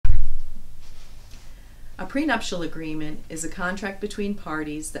A prenuptial agreement is a contract between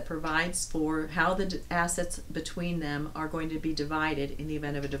parties that provides for how the assets between them are going to be divided in the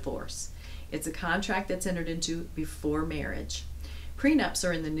event of a divorce. It's a contract that's entered into before marriage. Prenups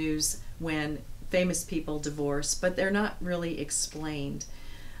are in the news when famous people divorce, but they're not really explained.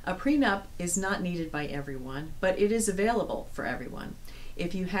 A prenup is not needed by everyone, but it is available for everyone.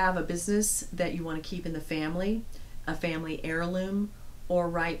 If you have a business that you want to keep in the family, a family heirloom, or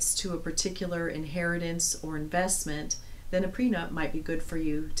rights to a particular inheritance or investment, then a prenup might be good for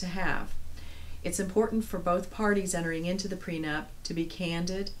you to have. It's important for both parties entering into the prenup to be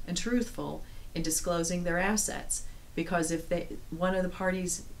candid and truthful in disclosing their assets, because if one of the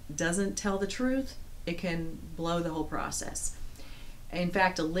parties doesn't tell the truth, it can blow the whole process. In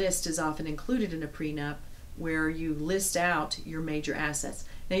fact, a list is often included in a prenup where you list out your major assets.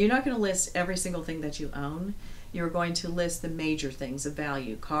 Now, you're not going to list every single thing that you own. You're going to list the major things of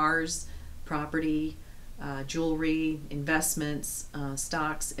value: cars, property, jewelry, investments,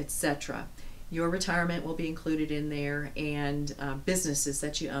 stocks, etc. Your retirement will be included in there, and businesses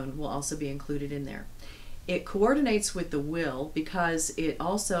that you own will also be included in there. It coordinates with the will because it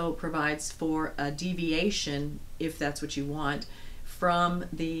also provides for a deviation, if that's what you want, from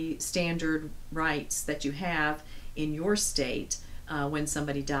the standard rights that you have in your state when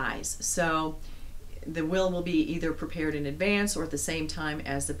somebody dies. So the will be either prepared in advance or at the same time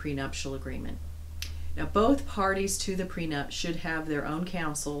as the prenuptial agreement. Now, both parties to the prenup should have their own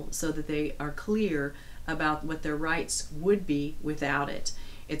counsel so that they are clear about what their rights would be without it.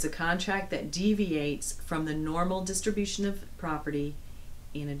 It's a contract that deviates from the normal distribution of property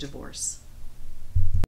in a divorce.